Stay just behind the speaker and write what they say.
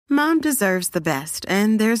Mom deserves the best,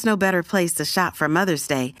 and there's no better place to shop for Mother's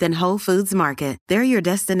Day than Whole Foods Market. They're your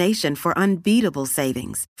destination for unbeatable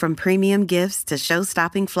savings, from premium gifts to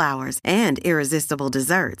show-stopping flowers and irresistible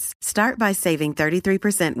desserts. Start by saving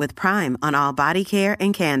 33% with Prime on all body care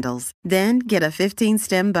and candles. Then get a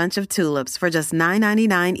 15-stem bunch of tulips for just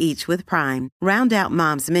 $9.99 each with Prime. Round out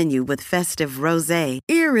Mom's menu with festive rosé,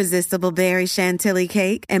 irresistible berry chantilly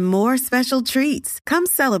cake, and more special treats. Come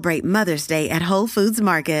celebrate Mother's Day at Whole Foods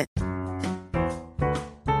Market.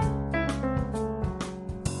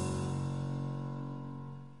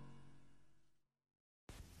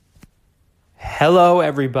 Hello,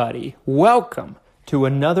 everybody. Welcome to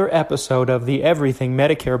another episode of the Everything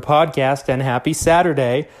Medicare podcast, and happy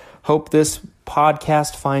Saturday. Hope this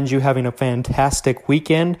podcast finds you having a fantastic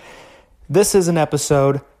weekend. This is an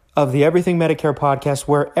episode of the Everything Medicare podcast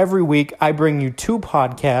where every week I bring you two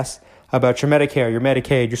podcasts about your Medicare, your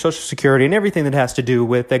Medicaid, your Social Security, and everything that has to do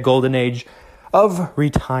with the golden age of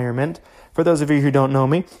retirement. For those of you who don't know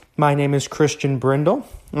me, my name is Christian Brindle.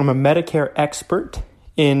 I'm a Medicare expert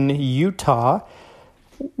in Utah,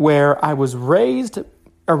 where I was raised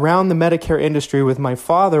around the Medicare industry with my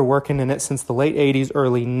father working in it since the late 80s,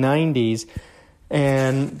 early 90s.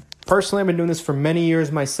 And personally, I've been doing this for many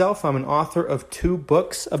years myself. I'm an author of 2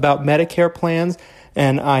 books about Medicare plans,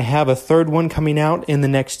 and I have a third one coming out in the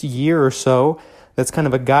next year or so. That's kind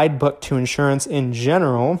of a guidebook to insurance in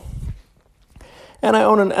general. And I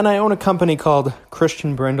own a company called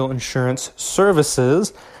Christian Brindle Insurance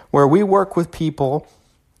Services, where we work with people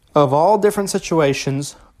of all different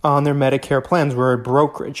situations on their Medicare plans. We're a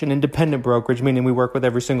brokerage, an independent brokerage, meaning we work with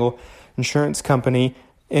every single insurance company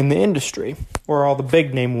in the industry, or all the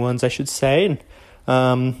big name ones, I should say,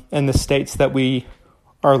 and the states that we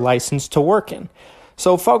are licensed to work in.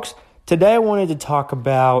 So, folks, today I wanted to talk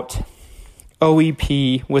about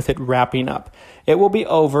OEP with it wrapping up. It will be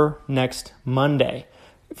over next Monday.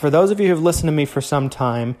 For those of you who have listened to me for some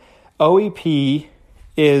time, OEP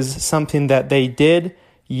is something that they did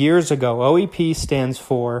years ago. OEP stands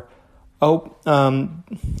for,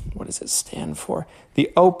 what does it stand for?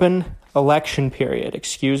 The Open Election Period,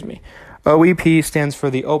 OEP stands for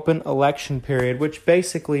the Open Election Period, which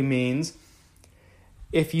basically means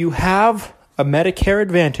if you have a Medicare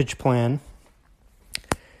Advantage plan,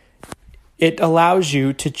 it allows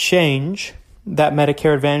you to change that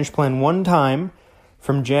Medicare Advantage plan one time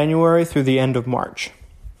from January through the end of March.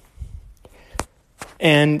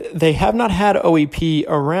 And they have not had OEP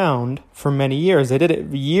around for many years. They did it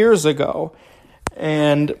years ago,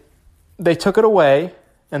 and they took it away,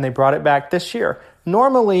 and they brought it back this year.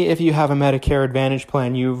 Normally, if you have a Medicare Advantage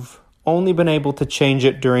plan, you've only been able to change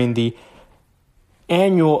it during the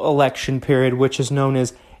annual election period, which is known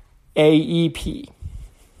as AEP.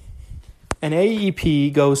 And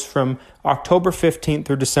AEP goes from October 15th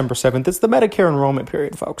through December 7th. It's the Medicare enrollment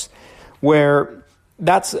period, folks, where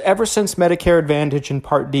that's ever since Medicare Advantage and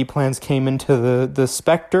Part D plans came into the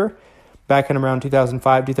specter back in around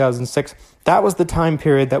 2005, 2006. That was the time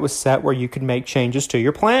period that was set where you could make changes to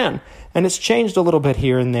your plan. And it's changed a little bit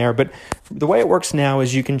here and there, but the way it works now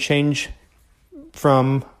is you can change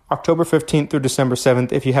from October 15th through December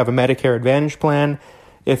 7th if you have a Medicare Advantage plan.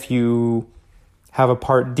 If you have a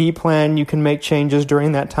Part D plan, you can make changes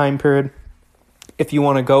during that time period. If you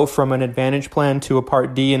want to go from an Advantage plan to a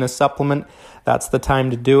Part D and a supplement, that's the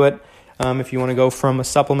time to do it. If you want to go from a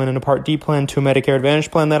supplement and a Part D plan to a Medicare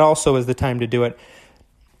Advantage plan, that also is the time to do it.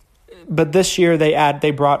 But this year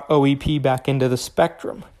they brought OEP back into the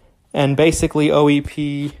spectrum. And basically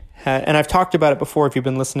OEP, and I've talked about it before if you've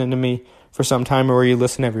been listening to me for some time or you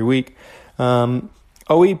listen every week.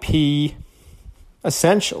 OEP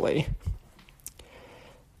essentially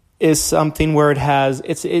is something where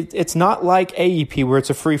it's not like AEP where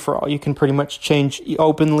it's a free-for-all. You can pretty much change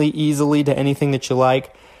openly, easily to anything that you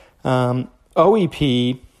like.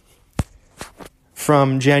 OEP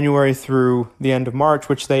from January through the end of March,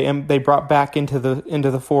 which they brought back into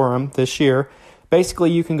the forum this year.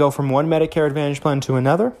 Basically, you can go from one Medicare Advantage plan to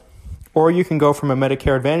another, or you can go from a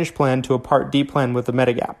Medicare Advantage plan to a Part D plan with a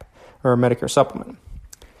Medigap or a Medicare supplement.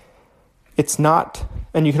 It's not,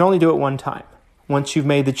 and you can only do it one time. Once you've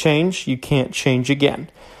made the change, you can't change again.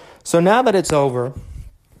 So now that it's over,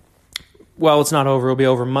 well, it's not over. It'll be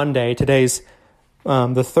over Monday. Today's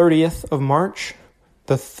the 30th of March.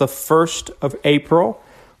 The 1st of April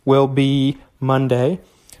will be Monday.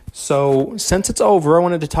 So since it's over, I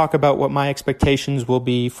wanted to talk about what my expectations will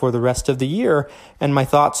be for the rest of the year and my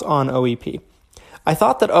thoughts on OEP. I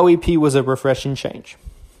thought that OEP was a refreshing change.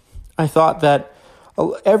 I thought that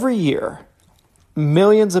every year,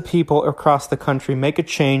 millions of people across the country make a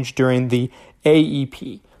change during the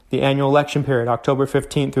AEP, the annual election period, October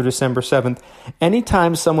 15th through December 7th.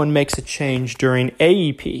 Anytime someone makes a change during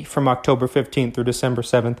AEP from October 15th through December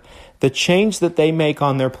 7th, the change that they make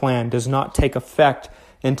on their plan does not take effect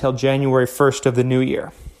until January 1st of the new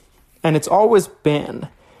year. And it's always been,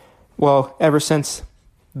 well, ever since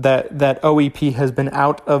that OEP has been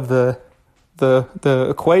out of the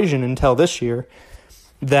equation until this year,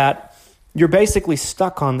 that you're basically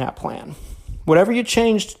stuck on that plan. Whatever you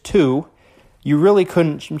changed to, you really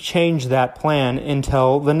couldn't change that plan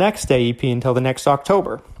until the next AEP, until the next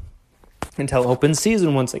October, until open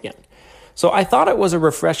season once again. So I thought it was a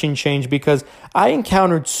refreshing change because I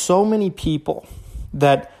encountered so many people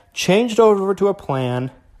that changed over to a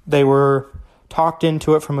plan. They were talked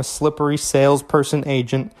into it from a slippery salesperson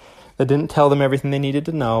agent that didn't tell them everything they needed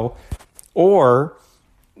to know, or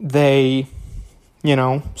they,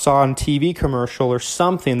 saw on TV commercial or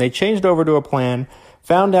something. They changed over to a plan,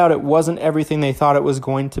 found out it wasn't everything they thought it was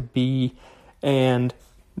going to be, and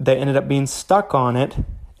they ended up being stuck on it.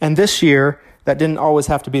 And this year, that didn't always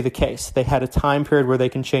have to be the case. They had a time period where they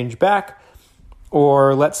can change back,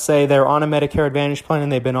 or let's say they're on a Medicare Advantage plan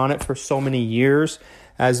and they've been on it for so many years.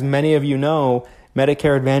 As many of you know,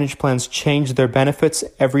 Medicare Advantage plans change their benefits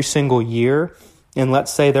every single year. And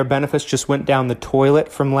let's say their benefits just went down the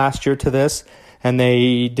toilet from last year to this, and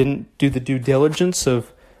they didn't do the due diligence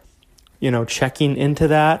of, checking into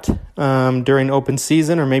that during open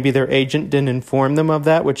season, or maybe their agent didn't inform them of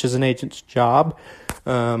that, which is an agent's job,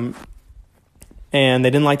 and they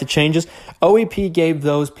didn't like the changes. OEP gave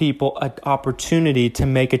those people an opportunity to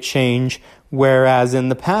make a change, whereas in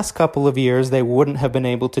the past couple of years, they wouldn't have been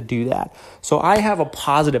able to do that. So I have a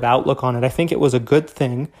positive outlook on it. I think it was a good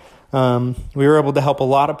thing. We were able to help a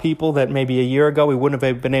lot of people that maybe a year ago we wouldn't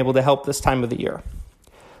have been able to help this time of the year.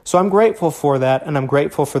 So I'm grateful for that, and I'm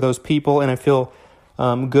grateful for those people, and I feel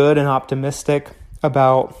good and optimistic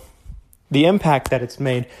about the impact that it's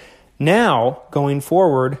made. Now, going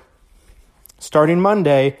forward, starting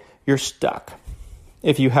Monday, you're stuck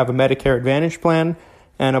if you have a Medicare Advantage plan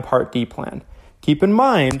and a Part D plan. Keep in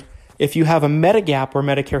mind, if you have a Medigap or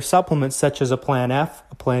Medicare supplement, such as a Plan F,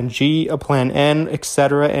 a Plan G, a Plan N,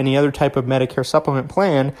 etc., any other type of Medicare supplement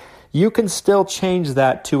plan, you can still change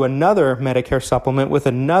that to another Medicare supplement with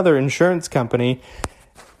another insurance company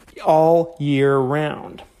all year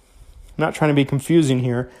round. I'm not trying to be confusing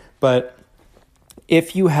here, but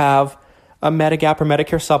if you have a Medigap or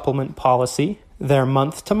Medicare supplement policy, they're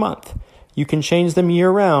month to month. You can change them year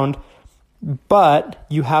round, but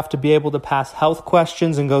you have to be able to pass health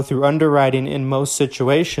questions and go through underwriting in most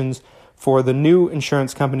situations for the new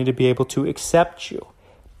insurance company to be able to accept you.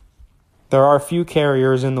 There are a few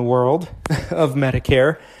carriers in the world of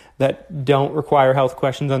Medicare that don't require health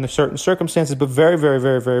questions under certain circumstances, but very, very,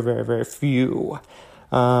 very, very, very, very few.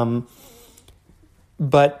 But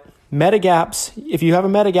Medigaps, if you have a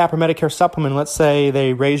Medigap or Medicare supplement, let's say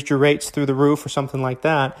they raised your rates through the roof or something like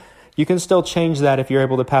that, you can still change that if you're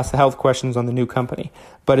able to pass the health questions on the new company.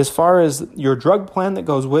 But as far as your drug plan that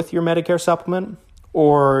goes with your Medicare supplement,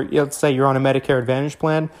 or let's say you're on a Medicare Advantage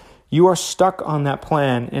plan, you are stuck on that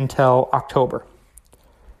plan until October.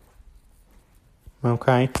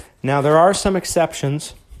 Okay? Now, there are some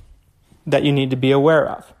exceptions that you need to be aware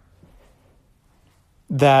of.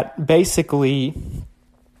 That basically,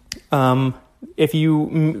 if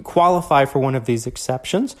you qualify for one of these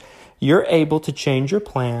exceptions, you're able to change your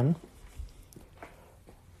plan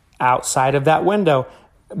outside of that window.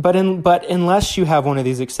 But unless you have one of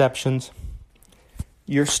these exceptions,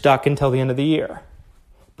 you're stuck until the end of the year.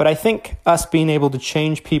 But I think us being able to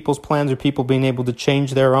change people's plans, or people being able to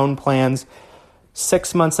change their own plans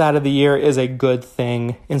 6 months out of the year, is a good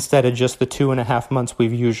thing instead of just the 2.5 months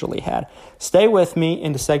we've usually had. Stay with me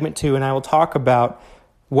into segment 2, and I will talk about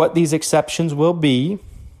what these exceptions will be,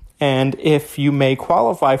 and if you may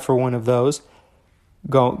qualify for one of those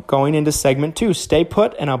going into segment 2. Stay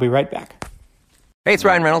put, and I'll be right back. Hey, it's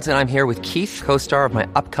Ryan Reynolds, and I'm here with Keith, co-star of my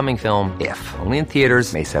upcoming film, If, only in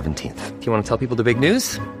theaters May 17th. Do you want to tell people the big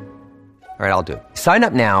news? All right, I'll do it. Sign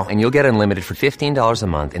up now and you'll get unlimited for $15 a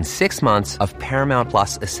month and 6 months of Paramount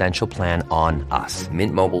Plus Essential Plan on us.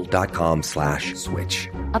 MintMobile.com/switch.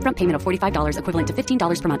 Upfront payment of $45 equivalent to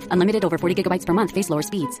 $15 per month. Unlimited over 40 gigabytes per month. Face lower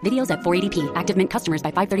speeds. Videos at 480p. Active Mint customers by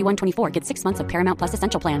 531.24 get 6 months of Paramount Plus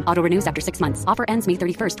Essential Plan. Auto renews after 6 months. Offer ends May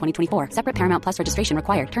 31st, 2024. Separate Paramount Plus registration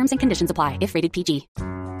required. Terms and conditions apply if rated PG.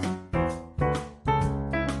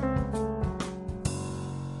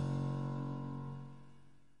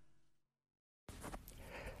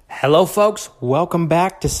 Hello, folks. Welcome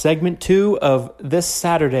back to segment 2 of this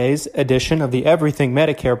Saturday's edition of the Everything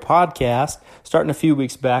Medicare podcast. Starting a few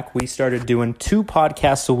weeks back, we started doing 2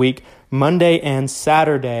 podcasts a week, Monday and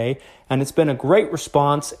Saturday, and it's been a great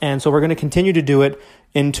response, and so we're going to continue to do it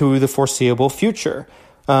into the foreseeable future.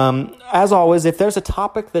 As always, if there's a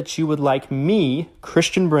topic that you would like me,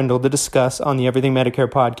 Christian Brindle, to discuss on the Everything Medicare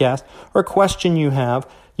podcast, or a question you have,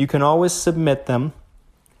 you can always submit them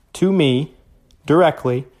to me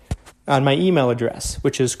directly on my email address,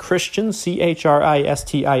 which is Christian, Christian,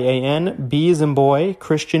 B as in boy,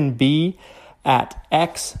 Christian B at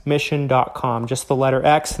xmission.com. Just the letter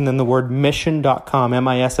X and then the word mission.com,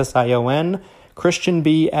 MISSION, Christian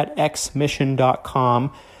B at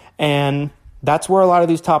xmission.com. And that's where a lot of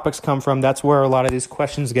these topics come from. That's where a lot of these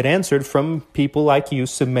questions get answered from people like you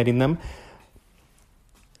submitting them.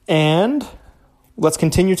 And let's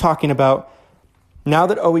continue talking about, now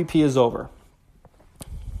that OEP is over,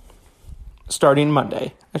 starting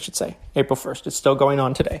Monday, I should say, April 1st. It's still going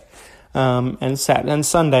on today, and Saturday and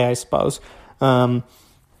Sunday, I suppose.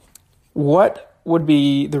 What would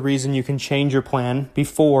be the reason you can change your plan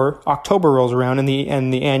before October rolls around and the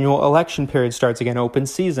annual election period starts again, open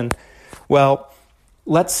season? Well,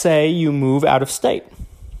 let's say you move out of state.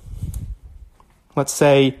 Let's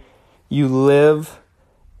say you live,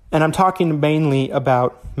 and I'm talking mainly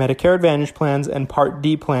about Medicare Advantage plans and Part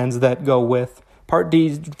D plans that go with Part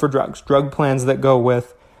D for drugs, drug plans that go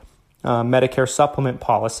with Medicare supplement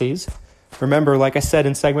policies. Remember, like I said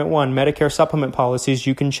in segment 1, Medicare supplement policies,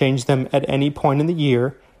 you can change them at any point in the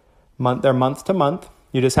year. They're month to month.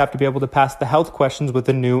 You just have to be able to pass the health questions with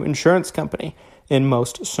the new insurance company in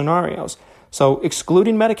most scenarios. So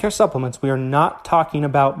excluding Medicare supplements, we are not talking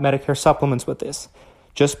about Medicare supplements with this.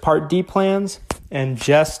 Just Part D plans and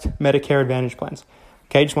just Medicare Advantage plans.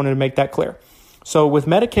 Okay, just wanted to make that clear. So with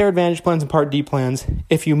Medicare Advantage plans and Part D plans,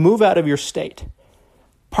 if you move out of your state,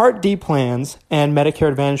 Part D plans and Medicare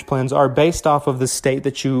Advantage plans are based off of the state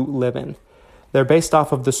that you live in. They're based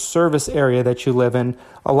off of the service area that you live in.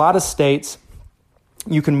 A lot of states,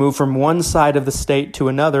 you can move from one side of the state to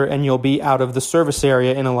another and you'll be out of the service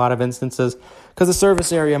area in a lot of instances because the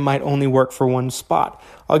service area might only work for one spot.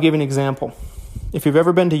 I'll give you an example. If you've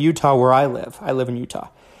ever been to Utah where I live in Utah.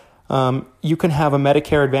 You can have a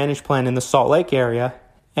Medicare Advantage plan in the Salt Lake area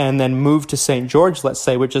and then move to St. George, let's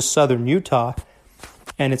say, which is southern Utah,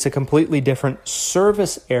 and it's a completely different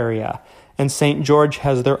service area, and St. George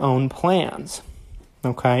has their own plans,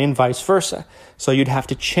 okay, and vice versa. So you'd have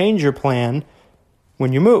to change your plan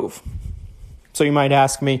when you move. So you might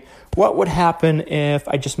ask me, what would happen if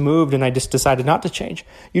I just moved and I just decided not to change?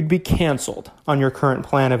 You'd be canceled on your current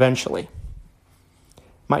plan eventually.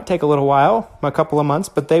 Might take a little while, a couple of months,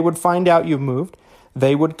 but they would find out you've moved.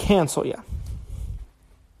 They would cancel you.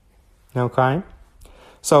 Okay?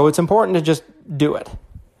 So it's important to just do it.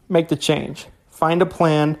 Make the change. Find a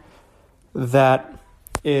plan that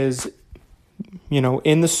is,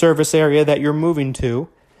 in the service area that you're moving to.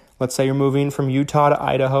 Let's say you're moving from Utah to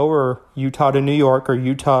Idaho or Utah to New York or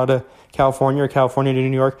Utah to California or California to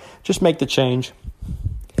New York. Just make the change.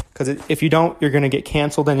 Because if you don't, you're going to get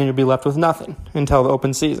canceled and then you'll be left with nothing until the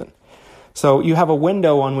open season. So you have a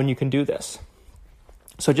window on when you can do this.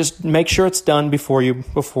 So just make sure it's done before you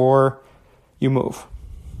move.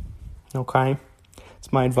 Okay?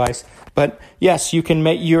 It's my advice. But yes,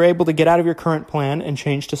 you're able to get out of your current plan and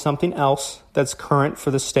change to something else that's current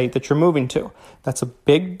for the state that you're moving to. That's a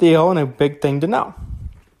big deal and a big thing to know.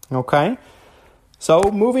 Okay? So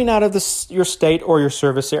moving out of your state or your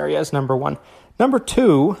service area is number 1. Number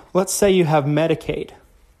 2, let's say you have Medicaid,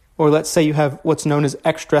 or let's say you have what's known as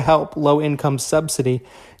extra help, low-income subsidy.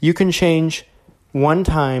 You can change one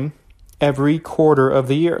time every quarter of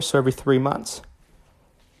the year, so every 3 months.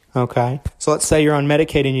 Okay? So let's say you're on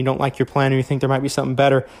Medicaid and you don't like your plan or you think there might be something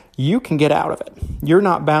better. You can get out of it. You're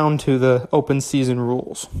not bound to the open season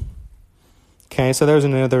rules. Okay, so there's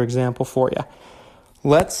another example for you.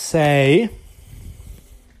 Let's see,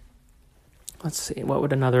 what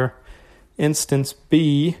would another instance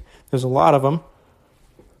be? There's a lot of them.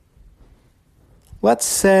 Let's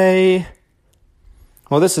say,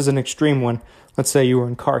 this is an extreme one. Let's say you were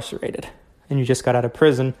incarcerated and you just got out of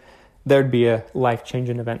prison. There'd be a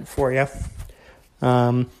life-changing event for you.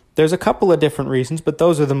 There's a couple of different reasons, but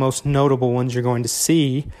those are the most notable ones you're going to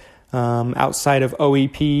see outside of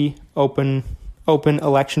OEP, open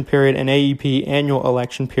election period, and AEP, annual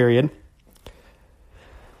election period.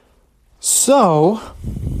 So,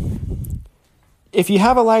 if you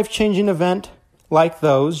have a life-changing event like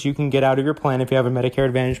those, you can get out of your plan. If you have a Medicare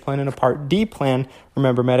Advantage plan and a Part D plan,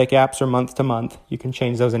 remember, Medigapps are month to month. You can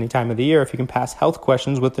change those any time of the year if you can pass health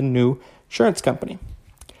questions with the new insurance company.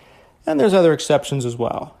 And there's other exceptions as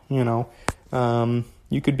well.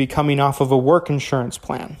 You could be coming off of a work insurance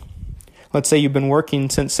plan. Let's say you've been working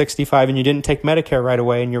since 65 and you didn't take Medicare right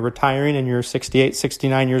away and you're retiring and you're 68,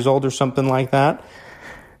 69 years old or something like that.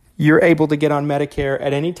 You're able to get on Medicare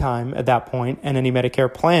at any time at that point and any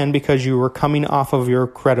Medicare plan because you were coming off of your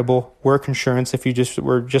credible work insurance if you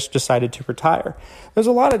just decided to retire. There's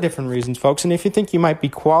a lot of different reasons, folks. And if you think you might be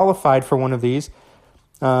qualified for one of these,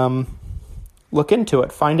 look into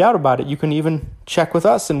it. Find out about it. You can even check with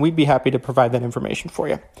us and we'd be happy to provide that information for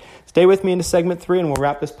you. Stay with me into segment 3 and we'll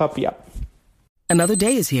wrap this puppy up. Another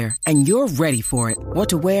day is here, and you're ready for it. What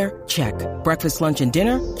to wear? Check. Breakfast, lunch, and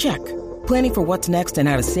dinner? Check. Planning for what's next and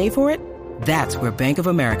how to save for it? That's where Bank of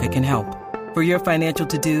America can help. For your financial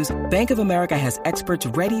to-dos, Bank of America has experts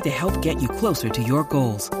ready to help get you closer to your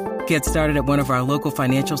goals. Get started at one of our local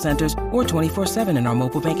financial centers or 24/7 in our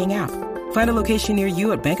mobile banking app. Find a location near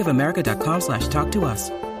you at bankofamerica.com/talktous.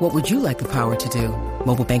 What would you like the power to do?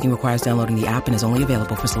 Mobile banking requires downloading the app and is only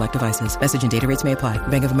available for select devices. Message and data rates may apply.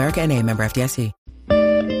 Bank of America N.A., member FDIC.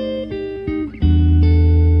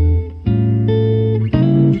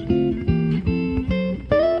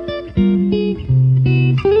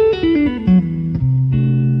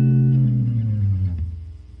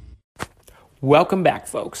 Welcome back,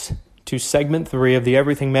 folks, to segment 3 of the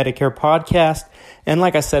Everything Medicare podcast. And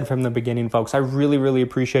like I said from the beginning, folks, I really, really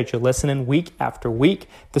appreciate you listening week after week.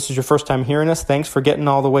 If this is your first time hearing us, thanks for getting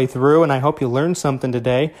all the way through, and I hope you learned something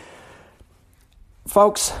today.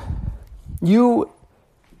 Folks, you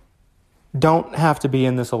don't have to be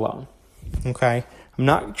in this alone, okay? I'm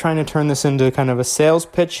not trying to turn this into kind of a sales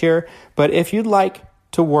pitch here, but if you'd like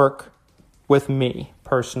to work with me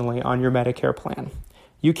personally on your Medicare plan,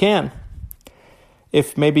 you can.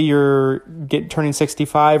 If maybe you're turning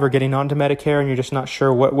 65 or getting onto Medicare and you're just not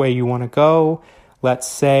sure what way you want to go, let's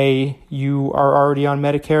say you are already on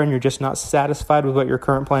Medicare and you're just not satisfied with what your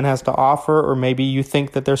current plan has to offer, or maybe you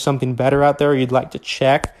think that there's something better out there you'd like to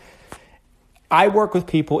check. I work with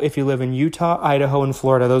people if you live in Utah, Idaho, and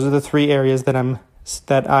Florida. Those are the 3 areas that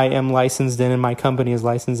I am licensed in and my company is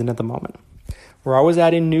licensed in at the moment. We're always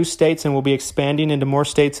adding new states and we'll be expanding into more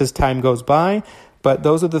states as time goes by. But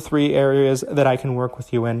those are the 3 areas that I can work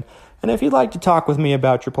with you in. And if you'd like to talk with me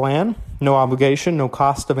about your plan, no obligation, no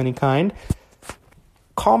cost of any kind,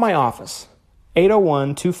 call my office,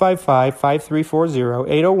 801-255-5340,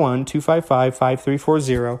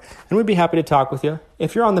 801-255-5340, and we'd be happy to talk with you.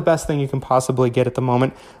 If you're on the best thing you can possibly get at the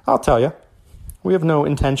moment, I'll tell you. We have no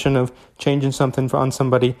intention of changing something on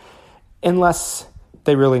somebody unless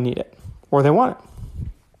they really need it or they want it.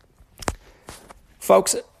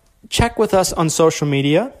 Folks, check with us on social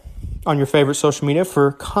media, on your favorite social media,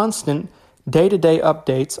 for constant day-to-day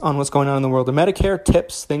updates on what's going on in the world of Medicare,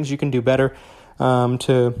 tips, things you can do better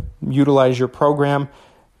to utilize your program.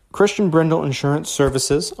 Christian Brindle Insurance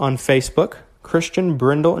Services on Facebook, Christian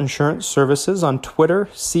Brindle Insurance Services on Twitter,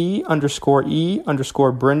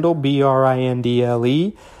 C_E_Brindle,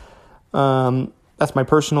 BRINDLE. That's my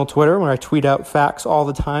personal Twitter where I tweet out facts all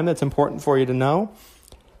the time that's important for you to know.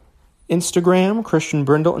 Instagram, Christian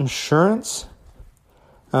Brindle Insurance.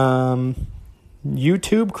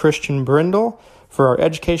 YouTube, Christian Brindle, for our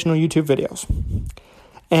educational YouTube videos.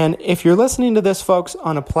 And if you're listening to this, folks,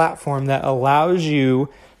 on a platform that allows you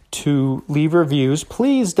to leave reviews,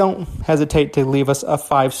 please don't hesitate to leave us a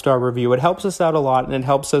 5-star review. It helps us out a lot, and it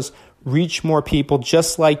helps us reach more people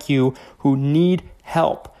just like you who need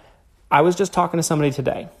help. I was just talking to somebody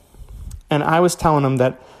today, and I was telling them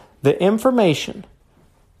that the information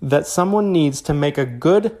that someone needs to make a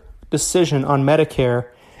good decision on Medicare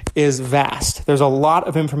is vast. There's a lot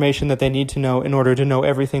of information that they need to know in order to know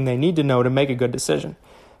everything they need to know to make a good decision.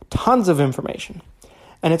 Tons of information.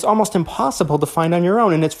 And it's almost impossible to find on your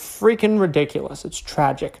own, and it's freaking ridiculous. It's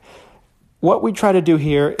tragic. What we try to do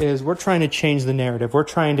here is we're trying to change the narrative. We're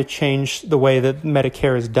trying to change the way that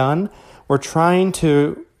Medicare is done. We're trying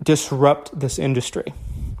to disrupt this industry.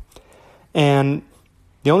 And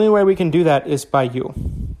the only way we can do that is by you.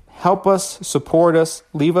 Help us, support us,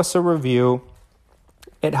 leave us a review.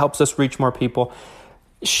 It helps us reach more people.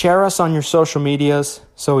 Share us on your social medias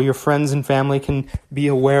so your friends and family can be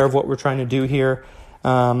aware of what we're trying to do here.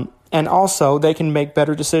 And also, they can make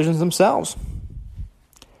better decisions themselves.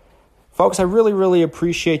 Folks, I really, really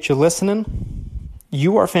appreciate you listening.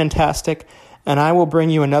 You are fantastic, and I will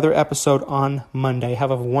bring you another episode on Monday.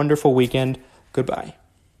 Have a wonderful weekend. Goodbye.